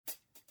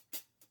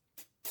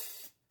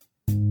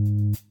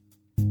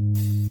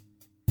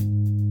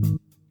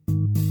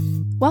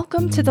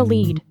Welcome to The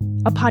Lead,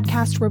 a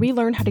podcast where we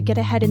learn how to get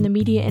ahead in the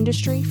media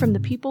industry from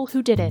the people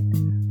who did it.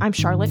 I'm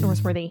Charlotte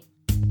Norsworthy.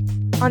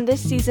 On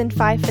this season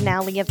 5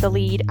 finale of The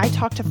Lead, I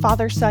talked to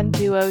father-son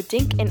duo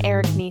Dink and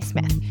Eric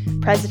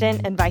NeSmith,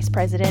 president and vice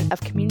president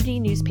of Community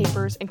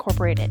Newspapers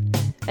Incorporated,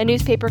 a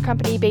newspaper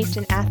company based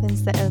in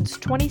Athens that owns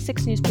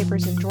 26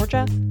 newspapers in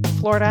Georgia,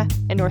 Florida,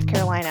 and North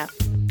Carolina.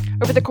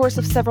 Over the course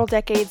of several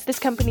decades, this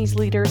company's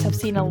leaders have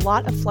seen a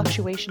lot of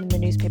fluctuation in the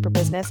newspaper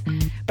business,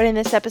 but in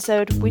this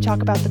episode, we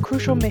talk about the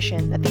crucial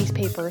mission that these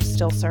papers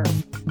still serve.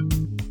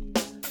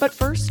 But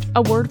first,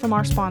 a word from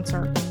our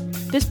sponsor.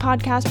 This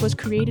podcast was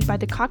created by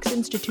the Cox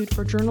Institute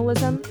for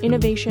Journalism,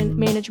 Innovation,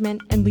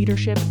 Management, and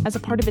Leadership as a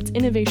part of its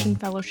Innovation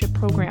Fellowship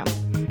program.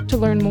 To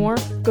learn more,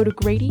 go to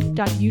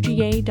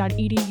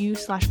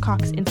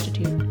grady.uga.edu/Cox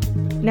Institute.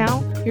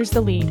 Now, here's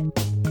The Lead.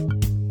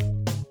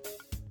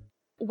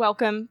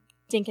 Welcome,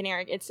 Dink and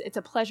Eric. It's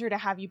a pleasure to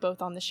have you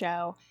both on the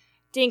show.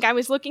 Dink, I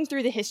was looking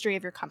through the history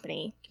of your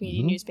company,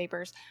 Community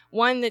Newspapers,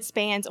 one that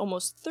spans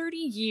almost 30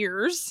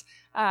 years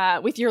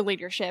with your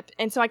leadership.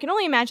 And so I can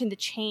only imagine the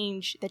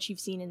change that you've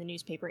seen in the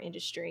newspaper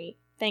industry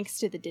thanks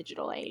to the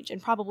digital age and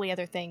probably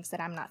other things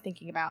that I'm not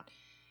thinking about.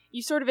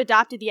 You sort of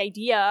adopted the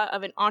idea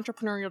of an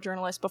entrepreneurial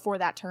journalist before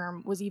that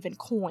term was even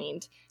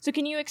coined. So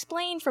can you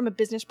explain from a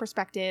business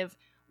perspective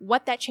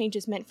what that change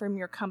has meant from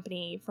your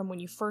company from when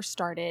you first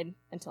started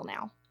until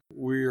now?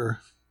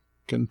 We're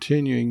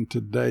continuing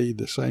today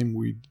the same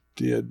we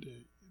did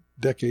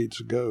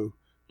decades ago,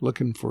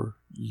 looking for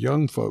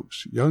young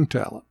folks, young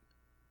talent.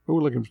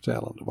 We're looking for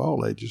talent of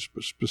all ages,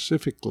 but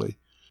specifically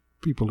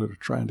people that are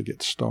trying to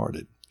get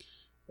started.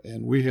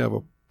 And we have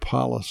a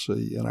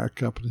policy in our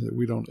company that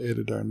we don't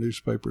edit our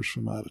newspapers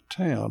from out of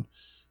town.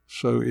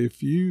 So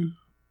if you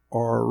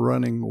are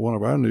running one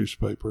of our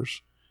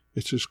newspapers,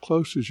 it's as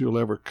close as you'll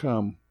ever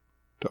come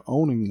to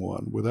owning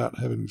one without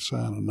having to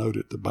sign a note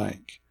at the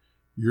bank.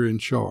 You're in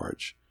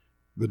charge.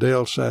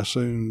 Vidal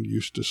Sassoon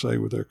used to say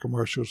with their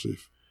commercials,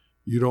 if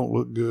you don't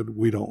look good,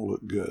 we don't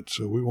look good.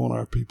 So we want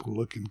our people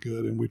looking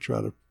good, and we try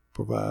to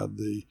provide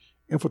the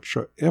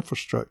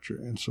infrastructure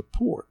and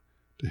support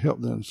to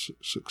help them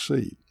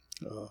succeed.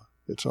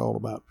 It's all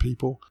about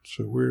people,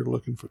 so we're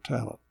looking for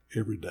talent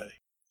every day.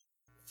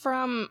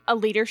 From a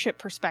leadership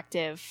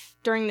perspective,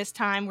 during this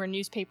time where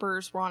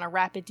newspapers were on a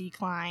rapid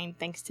decline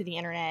thanks to the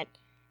internet,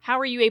 how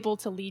are you able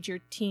to lead your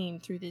team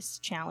through this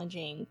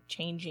challenging,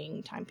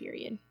 changing time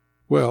period?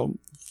 Well,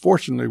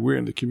 fortunately, we're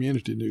in the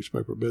community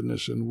newspaper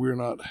business, and we're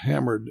not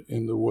hammered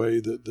in the way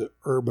that the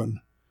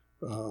urban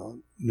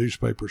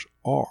newspapers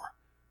are.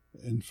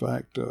 In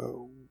fact,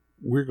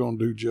 we're going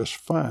to do just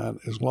fine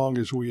as long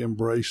as we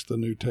embrace the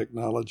new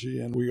technology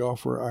and we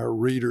offer our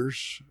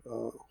readers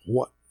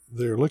what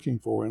they're looking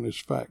for, and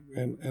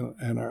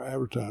and our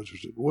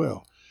advertisers as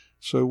well.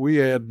 So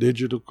we add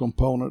digital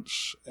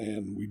components,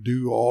 and we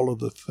do all of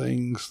the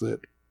things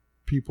that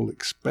people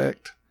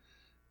expect.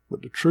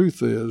 But the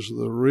truth is,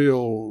 the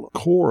real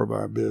core of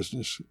our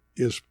business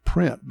is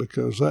print,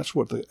 because that's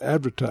what the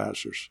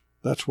advertisers,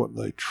 that's what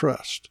they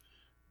trust.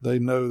 They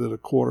know that a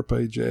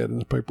quarter-page ad in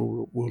the paper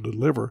will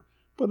deliver,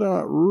 but they're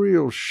not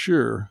real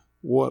sure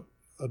what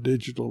a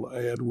digital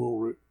ad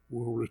will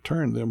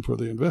return them for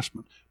the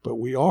investment. But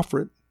we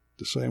offer it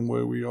the same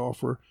way we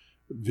offer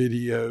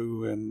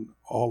video and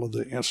all of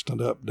the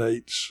instant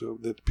updates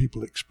that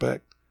people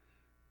expect.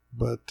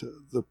 But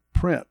the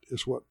print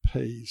is what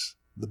pays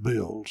the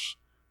bills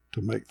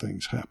to make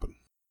things happen.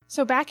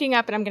 So backing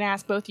up, and I'm going to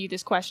ask both of you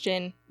this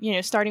question,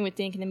 starting with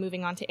Dink and then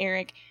moving on to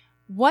Eric,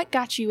 what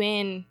got you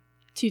in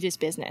to this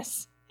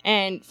business?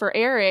 And for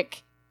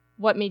Eric,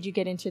 what made you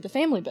get into the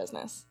family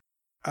business?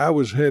 I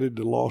was headed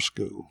to law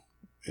school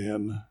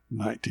in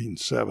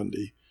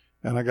 1970,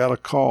 and I got a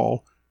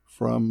call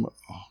from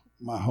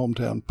my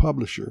hometown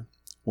publisher,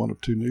 one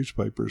of two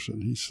newspapers,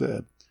 and he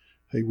said,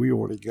 "Hey, we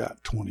already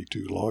got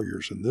 22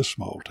 lawyers in this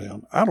small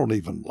town. I don't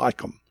even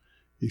like them."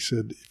 He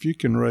said, "If you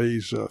can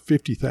raise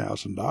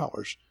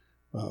 $50,000,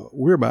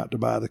 we're about to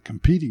buy the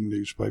competing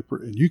newspaper,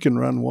 and you can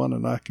run one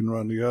and I can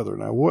run the other."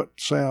 Now, what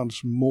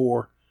sounds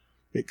more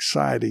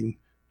exciting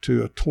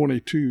to a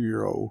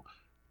 22-year-old?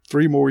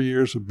 3 more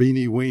years of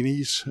beanie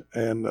weenies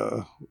and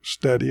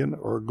studying,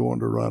 or going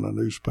to run a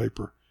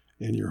newspaper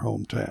in your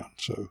hometown?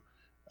 So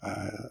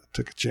I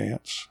took a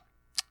chance,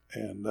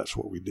 and that's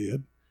what we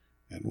did.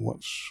 And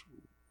once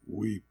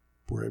we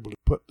were able to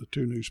put the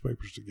 2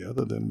 newspapers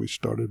together, then we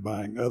started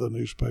buying other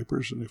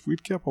newspapers. And if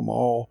we'd kept them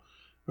all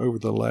over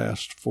the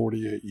last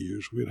 48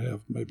 years, we'd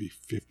have maybe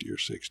 50 or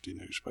 60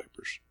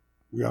 newspapers.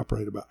 We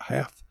operate about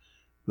half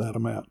that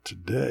amount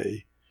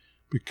today,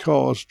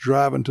 because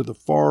driving to the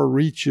far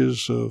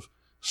reaches of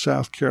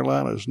South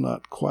Carolina is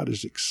not quite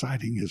as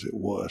exciting as it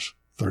was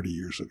 30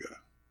 years ago.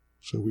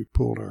 So we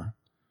pulled our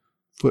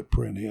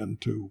footprint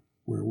into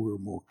where we were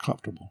more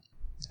comfortable.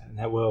 And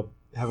that, well,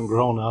 having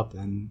grown up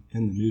in the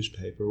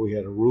newspaper, we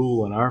had a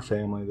rule in our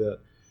family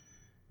that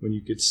when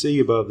you could see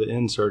above the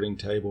inserting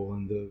table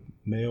in the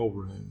mail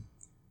room,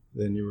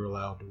 then you were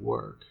allowed to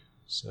work.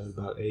 So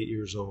about 8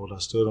 years old, I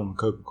stood on a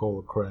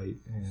Coca-Cola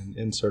crate and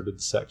inserted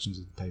the sections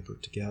of the paper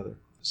together.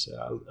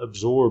 So I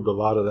absorbed a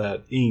lot of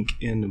that ink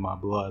into my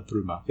blood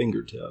through my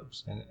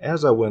fingertips. And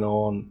as I went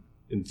on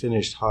and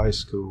finished high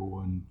school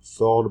and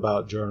thought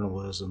about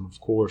journalism, of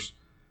course,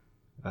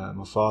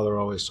 my father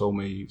always told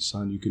me,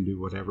 son, you can do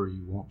whatever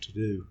you want to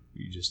do.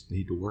 You just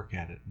need to work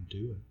at it and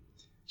do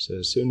it. So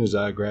as soon as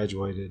I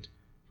graduated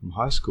from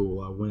high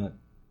school, I went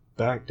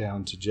back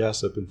down to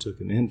Jessup and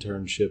took an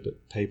internship at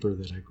the paper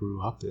that I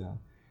grew up in.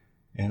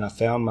 And I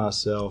found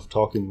myself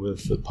talking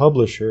with the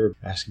publisher,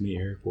 asking me,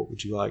 Eric, what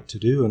would you like to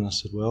do? And I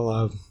said, well,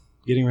 I'm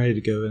getting ready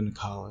to go into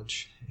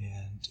college,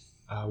 and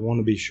I want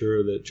to be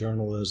sure that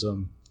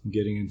journalism and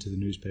getting into the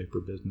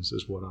newspaper business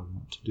is what I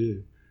want to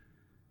do.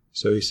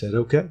 So he said,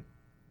 okay,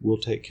 we'll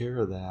take care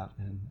of that.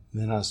 And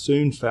then I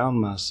soon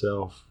found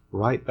myself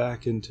right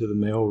back into the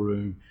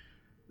mailroom,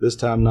 this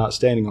time not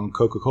standing on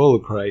Coca-Cola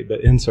crate,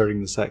 but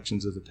inserting the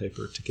sections of the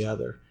paper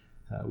together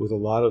with a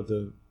lot of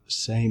the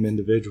same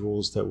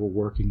individuals that were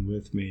working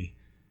with me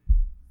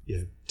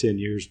 10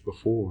 years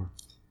before.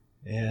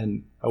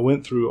 And I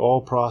went through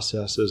all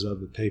processes of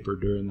the paper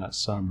during that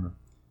summer.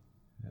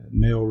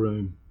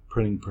 Mailroom,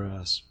 printing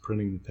press,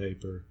 printing the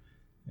paper.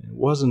 And it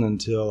wasn't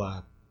until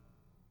I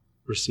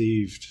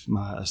received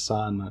my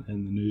assignment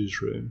in the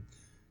newsroom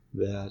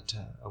that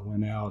I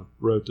went out,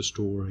 wrote the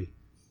story,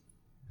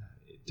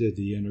 did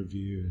the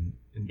interview,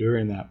 and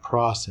during that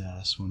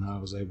process, when I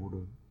was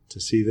able to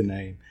see the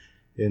name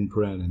in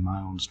print in my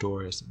own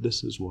story, I said,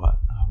 this is what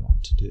I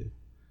want to do.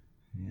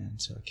 And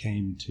so I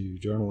came to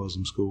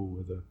journalism school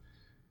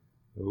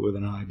with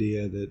an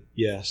idea that,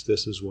 yes,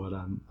 this is what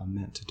I'm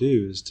meant to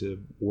do, is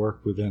to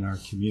work within our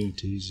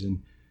communities,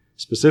 and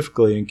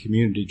specifically in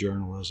community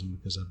journalism,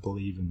 because I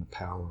believe in the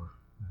power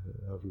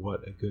of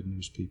what a good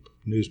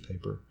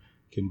newspaper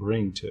can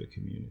bring to a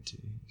community.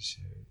 So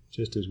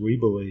just as we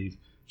believe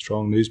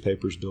strong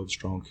newspapers build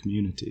strong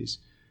communities.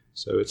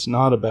 So it's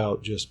not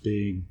about just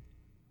being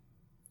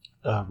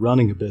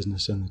running a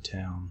business in the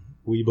town.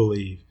 We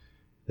believe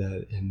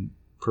that in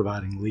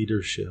providing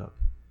leadership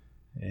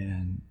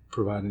and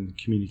providing the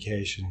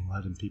communication and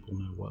letting people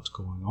know what's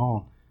going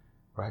on,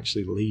 we're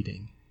actually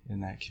leading in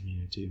that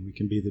community, and we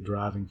can be the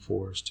driving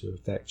force to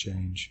affect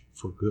change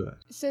for good.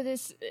 So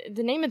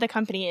the name of the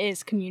company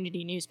is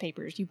Community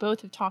Newspapers. You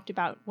both have talked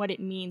about what it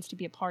means to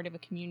be a part of a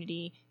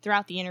community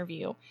throughout the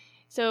interview.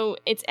 So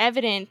it's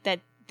evident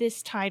that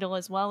this title,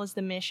 as well as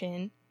the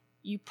mission,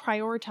 you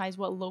prioritize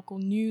what local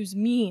news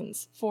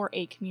means for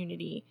a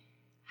community.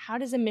 How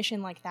does a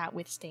mission like that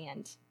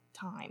withstand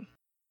time?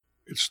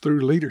 It's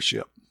through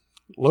leadership,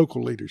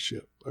 local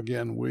leadership.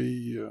 Again,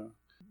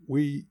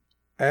 we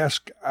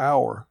ask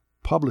our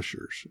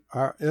publishers,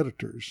 our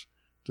editors,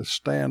 to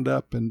stand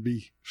up and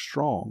be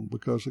strong,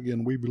 because,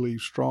 again, we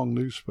believe strong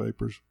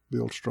newspapers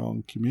build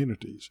strong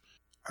communities.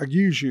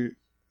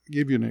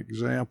 Give you an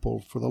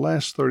example. For the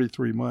last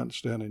 33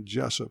 months down in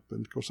Jessup,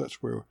 and of course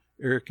that's where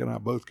Eric and I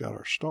both got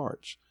our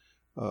starts,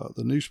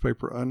 the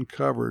newspaper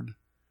uncovered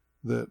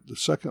that the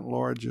second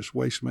largest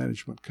waste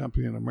management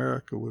company in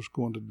America was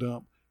going to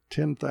dump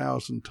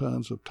 10,000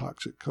 tons of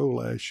toxic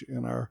coal ash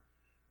in our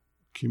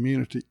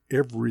community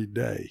every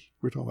day.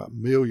 We're talking about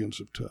millions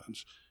of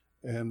tons.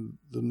 And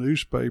the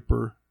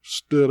newspaper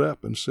stood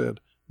up and said,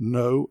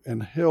 no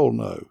and hell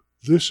no,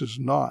 this is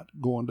not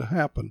going to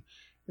happen.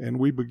 And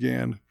we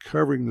began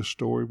covering the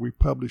story. We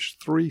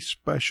published 3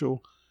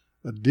 special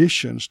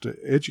editions to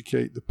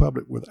educate the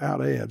public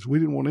without ads. We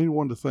didn't want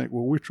anyone to think,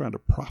 well, we're trying to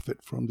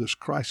profit from this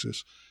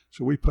crisis.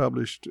 So we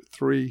published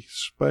 3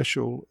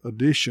 special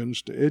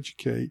editions to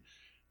educate.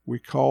 We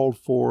called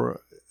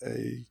for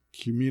a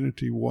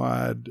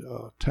community-wide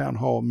town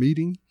hall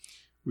meeting.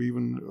 We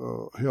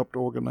even helped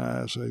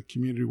organize a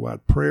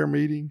community-wide prayer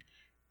meeting.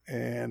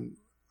 And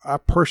I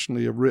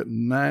personally have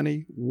written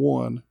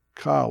 91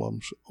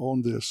 columns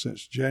on this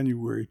since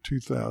January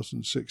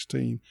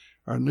 2016.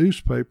 Our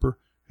newspaper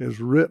has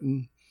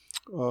written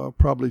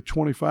probably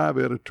 25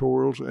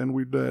 editorials, and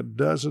we've had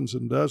dozens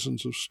and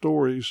dozens of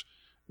stories.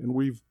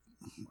 And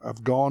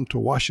I've gone to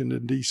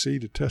Washington, D.C.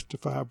 to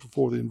testify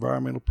before the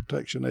Environmental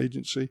Protection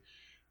Agency,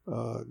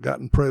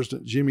 gotten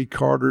President Jimmy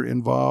Carter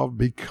involved,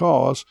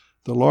 because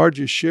the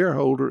largest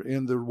shareholder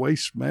in the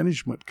waste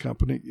management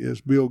company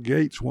is Bill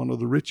Gates, one of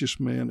the richest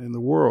men in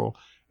the world.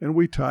 And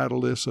we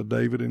title this A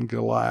David and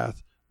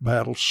Goliath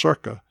Battle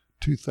circa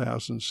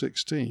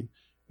 2016.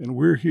 And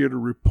we're here to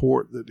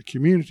report that the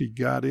community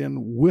got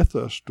in with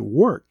us to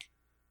work,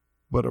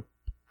 but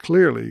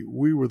clearly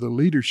we were the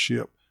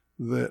leadership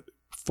that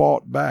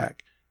fought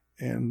back.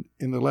 And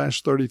in the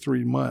last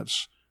 33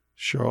 months,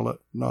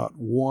 Charlotte, not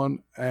 1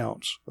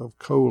 ounce of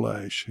coal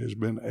ash has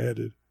been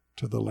added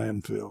to the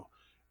landfill.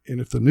 And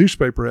if the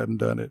newspaper hadn't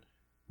done it,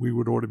 we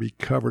would ought to be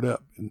covered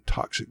up in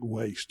toxic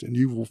waste. And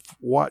you've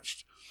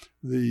watched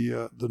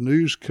the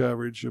news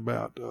coverage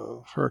about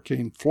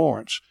Hurricane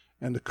Florence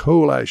and the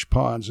coal ash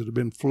ponds that have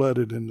been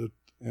flooded in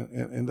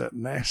that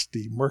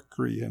nasty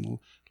mercury and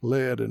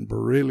lead and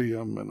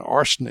beryllium and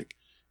arsenic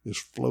is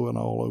flowing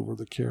all over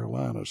the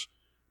Carolinas.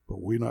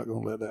 But we're not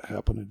going to let that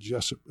happen in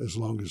Jessup as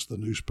long as the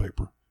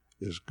newspaper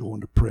is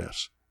going to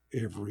press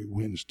every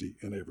Wednesday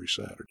and every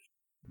Saturday.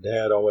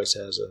 Dad always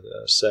has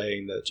a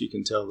saying that you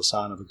can tell the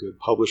sign of a good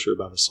publisher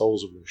by the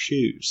soles of their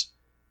shoes.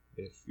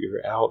 If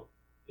you're out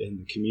in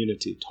the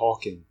community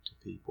talking to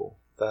people,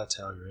 that's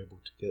how you're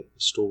able to get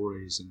the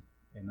stories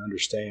and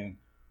understand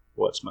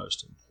what's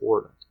most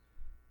important.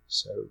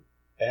 So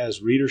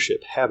as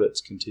readership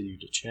habits continue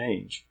to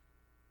change,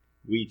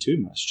 we too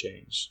must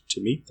change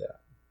to meet that.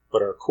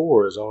 But our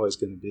core is always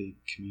going to be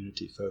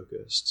community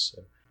focused.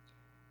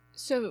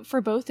 So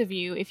for both of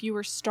you, if you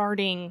were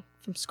starting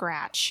from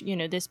scratch,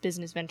 this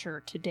business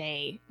venture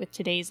today with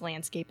today's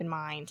landscape in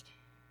mind,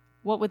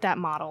 what would that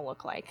model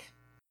look like?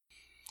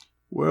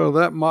 Well,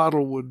 that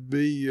model would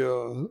be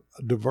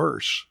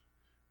diverse.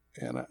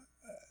 And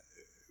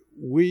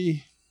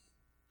we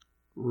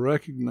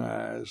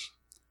recognize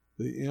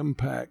the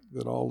impact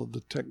that all of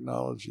the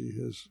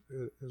technology has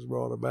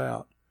brought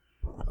about.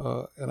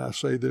 And I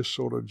say this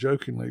sort of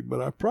jokingly,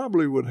 but I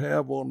probably would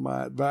have on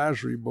my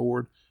advisory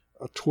board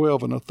a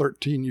 12 and a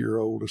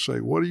 13-year-old to say,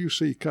 what do you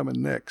see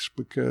coming next?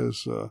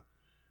 Because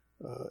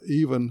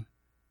even,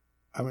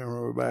 I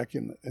remember back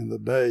in the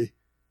day,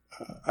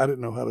 I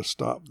didn't know how to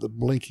stop the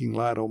blinking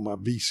light on my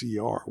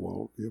VCR.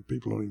 Well,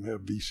 people don't even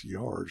have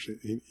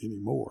VCRs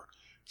anymore.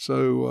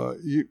 So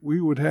we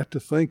would have to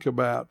think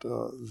about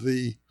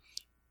the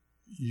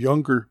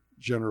younger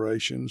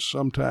generations.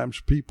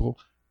 Sometimes people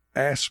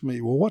ask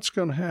me, well, what's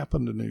going to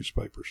happen to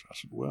newspapers? I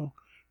said, well,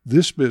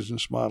 this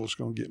business model is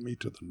going to get me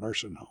to the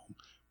nursing home.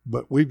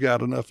 But we've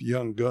got enough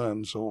young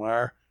guns on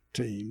our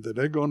team that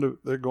they're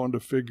going to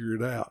figure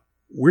it out.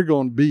 We're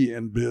going to be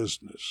in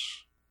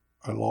business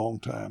a long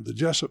time. The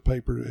Jessup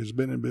paper has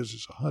been in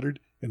business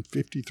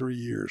 153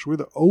 years. We're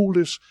the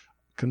oldest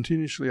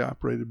continuously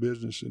operated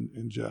business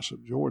in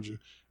Jessup, Georgia,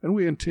 and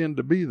we intend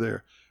to be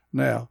there.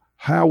 Now,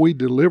 how we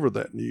deliver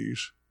that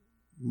news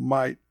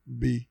might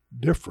be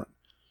different,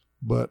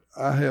 but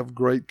I have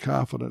great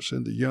confidence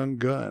in the young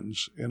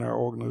guns in our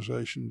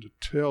organization to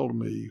tell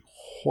me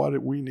what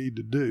we need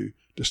to do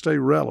to stay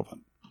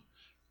relevant.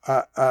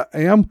 I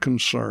am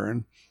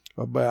concerned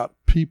about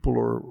people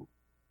who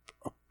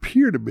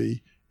appear to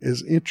be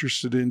as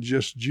interested in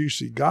just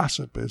juicy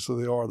gossip as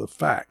they are the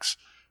facts.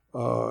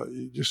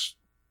 Just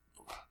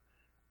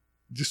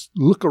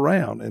look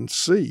around and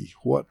see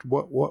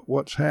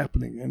what's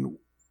happening. And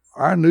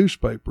our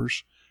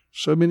newspapers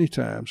so many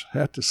times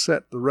have to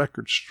set the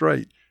record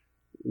straight.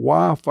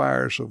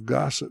 Wildfires of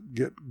gossip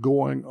get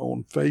going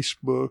on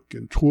Facebook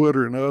and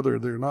Twitter and other.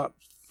 They're not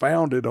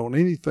founded on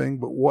anything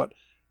but what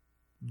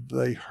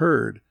they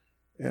heard.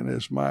 And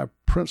as my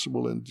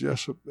principal in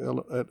Jessup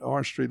at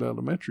Orange Street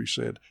Elementary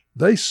said,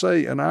 they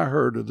say and I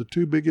heard are the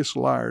two biggest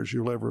liars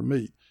you'll ever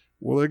meet.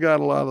 Well, they got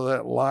a lot of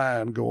that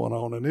lying going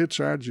on, and it's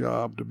our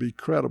job to be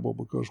credible,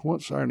 because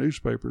once our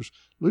newspapers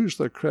lose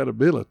their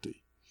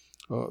credibility,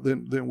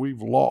 then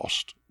we've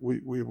lost.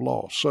 We've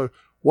lost. So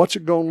what's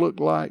it going to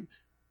look like?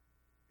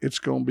 It's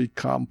going to be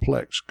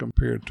complex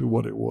compared to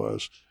what it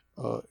was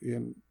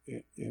in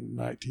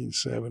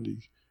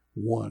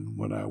 1971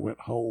 when I went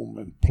home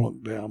and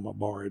plunked down my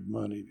borrowed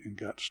money and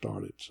got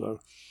started.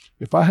 So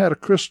if I had a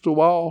crystal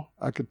ball,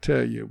 I could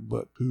tell you,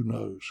 but who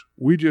knows?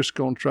 We're just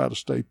going to try to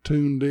stay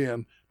tuned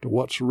in to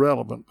what's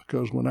relevant,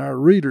 because when our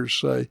readers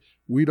say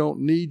we don't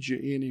need you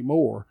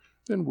anymore,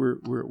 then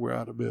we're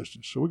out of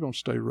business. So we're going to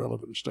stay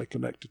relevant and stay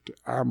connected to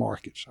our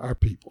markets, our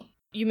people.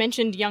 You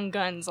mentioned young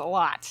guns a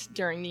lot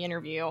during the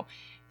interview.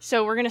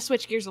 So we're going to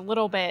switch gears a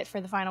little bit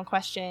for the final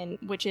question,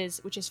 which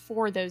is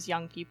for those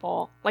young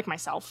people like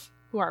myself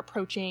who are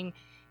approaching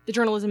the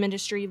journalism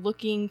industry,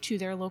 looking to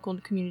their local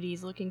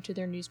communities, looking to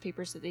their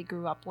newspapers that they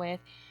grew up with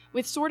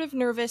sort of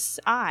nervous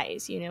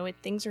eyes.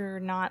 Things are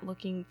not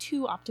looking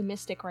too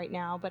optimistic right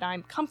now, but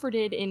I'm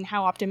comforted in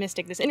how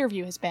optimistic this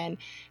interview has been.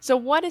 So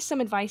what is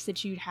some advice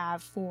that you'd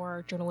have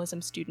for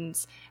journalism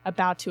students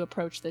about to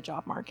approach the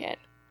job market?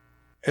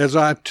 As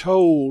I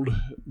told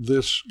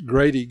this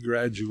Grady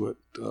graduate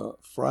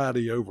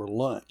Friday over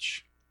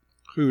lunch,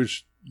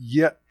 who's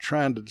yet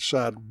trying to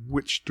decide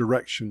which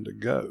direction to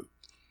go,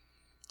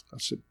 I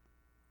said,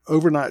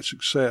 overnight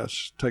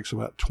success takes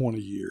about 20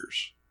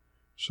 years.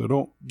 So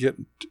don't get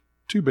in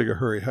too big a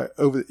hurry,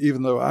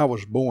 even though I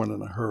was born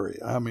in a hurry.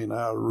 I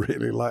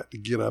really like to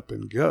get up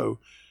and go.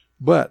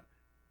 But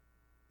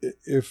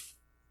if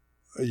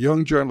a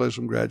young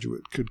journalism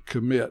graduate could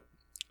commit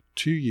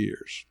 2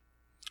 years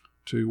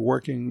to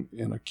working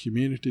in a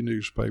community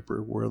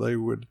newspaper where they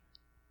would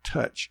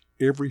touch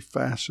every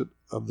facet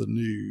of the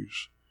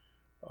news,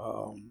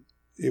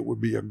 it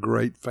would be a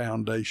great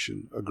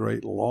foundation, a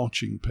great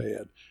launching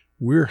pad.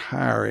 We're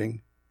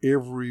hiring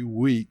every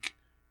week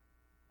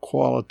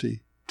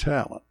quality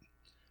talent.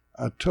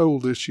 I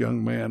told this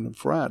young man on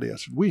Friday, I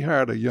said, we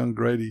hired a young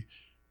Grady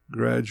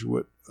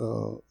graduate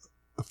a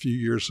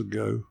few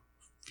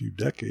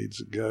decades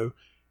ago,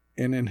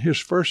 and in his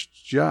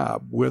first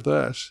job with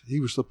us, he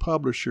was the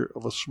publisher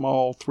of a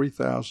small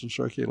 3,000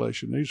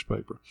 circulation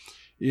newspaper.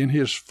 In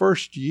his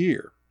first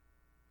year,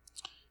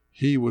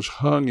 he was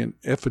hung in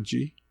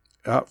effigy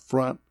out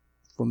front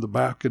from the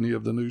balcony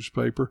of the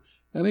newspaper,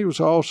 and he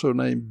was also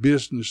named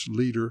Business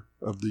Leader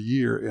of the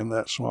Year in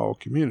that small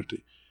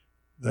community.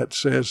 that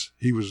says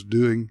he was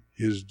doing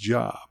his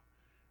job.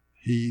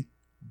 He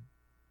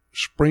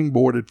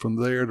springboarded from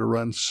there to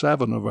run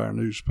 7 of our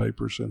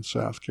newspapers in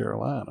South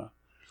Carolina.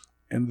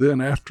 And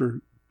then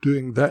after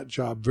doing that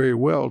job very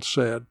well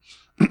said,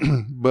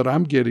 but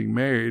I'm getting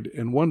married,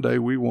 and one day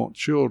we want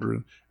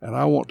children, and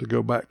I want to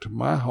go back to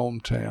my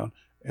hometown,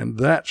 and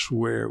that's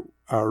where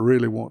I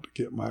really want to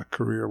get my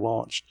career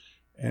launched.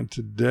 And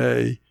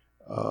today,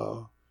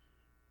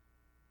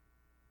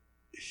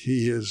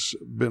 he has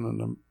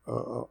been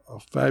a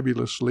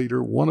fabulous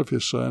leader. One of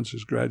his sons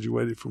has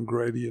graduated from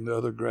Grady, and the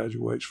other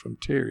graduates from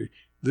Terry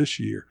this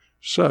year.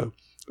 So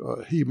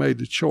he made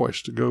the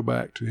choice to go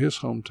back to his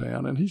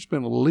hometown, and he's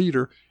been a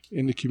leader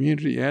in the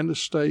community and the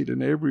state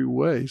in every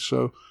way.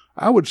 So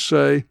I would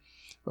say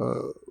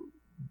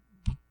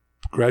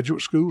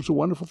graduate school is a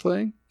wonderful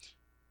thing,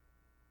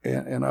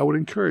 and I would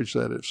encourage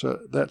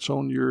that. That's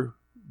on your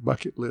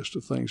bucket list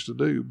of things to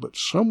do. But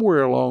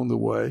somewhere along the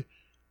way,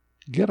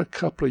 get a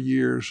couple of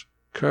years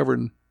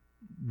covering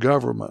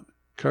government,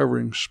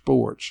 covering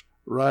sports,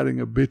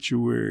 writing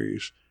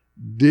obituaries,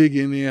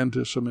 digging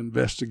into some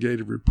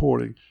investigative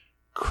reporting.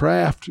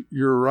 Craft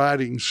your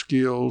writing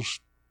skills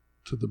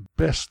to the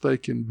best they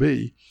can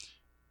be,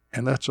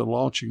 and that's a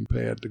launching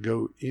pad to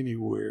go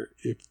anywhere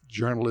if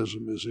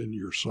journalism is in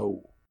your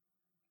soul.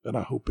 And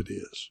I hope it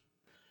is.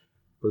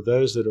 For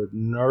those that are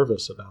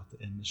nervous about the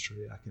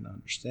industry, I can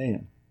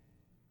understand.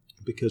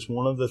 Because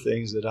one of the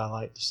things that I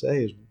like to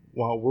say is,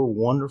 while we're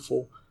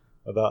wonderful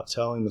about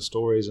telling the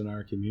stories in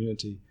our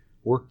community,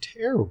 we're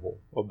terrible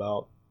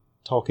about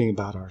talking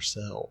about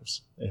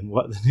ourselves and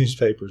what the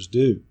newspapers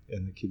do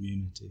in the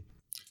community.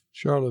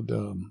 Charlotte,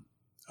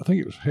 I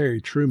think it was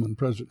Harry Truman,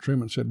 President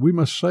Truman, said, we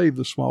must save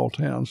the small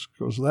towns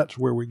because that's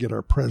where we get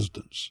our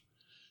presidents.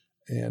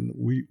 And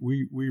we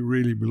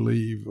really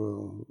believe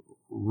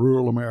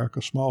rural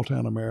America, small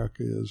town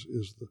America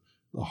is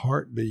the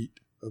heartbeat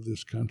of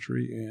this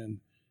country. And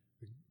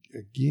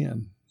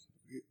again,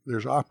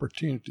 there's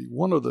opportunity.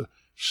 One of the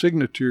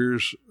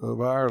signatures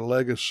of our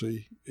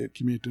legacy at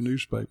community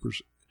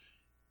newspapers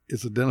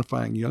is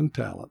identifying young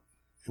talent.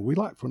 And we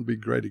like for them to be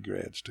Grady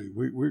grads, too.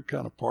 We're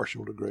kind of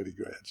partial to Grady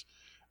grads.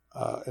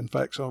 In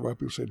fact, some of our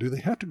people say, do they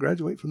have to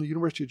graduate from the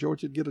University of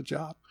Georgia to get a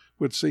job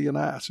with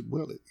C&I? I said,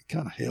 well, it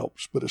kind of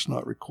helps, but it's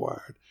not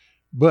required.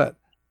 But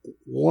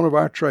one of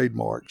our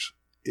trademarks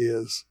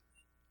is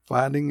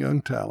finding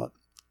young talent,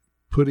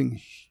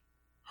 putting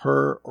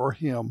her or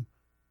him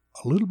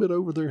a little bit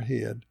over their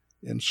head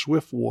in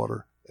swift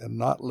water and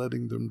not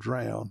letting them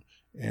drown.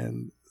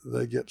 And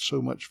they get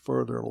so much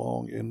further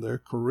along in their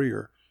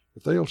career.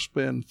 If they'll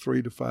spend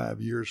 3 to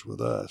 5 years with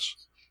us,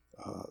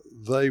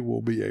 they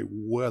will be a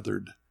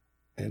weathered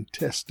and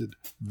tested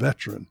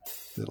veteran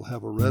that'll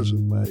have a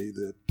resume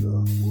that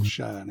will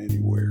shine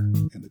anywhere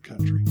in the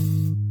country.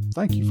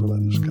 Thank you for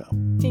letting us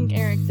come. Dink,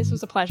 Eric, this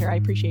was a pleasure. I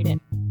appreciate it.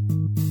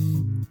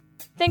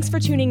 Thanks for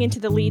tuning into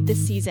The Lead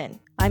this season.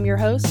 I'm your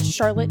host,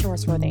 Charlotte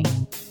Norsworthy.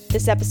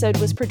 This episode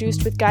was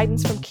produced with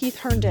guidance from Keith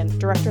Herndon,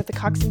 director of the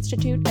Cox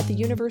Institute at the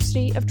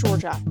University of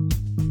Georgia.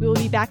 We will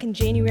be back in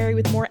January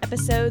with more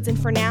episodes, and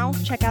for now,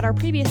 check out our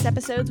previous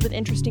episodes with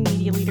interesting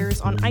media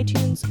leaders on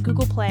iTunes,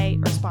 Google Play,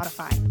 or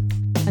Spotify.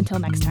 Until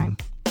next time.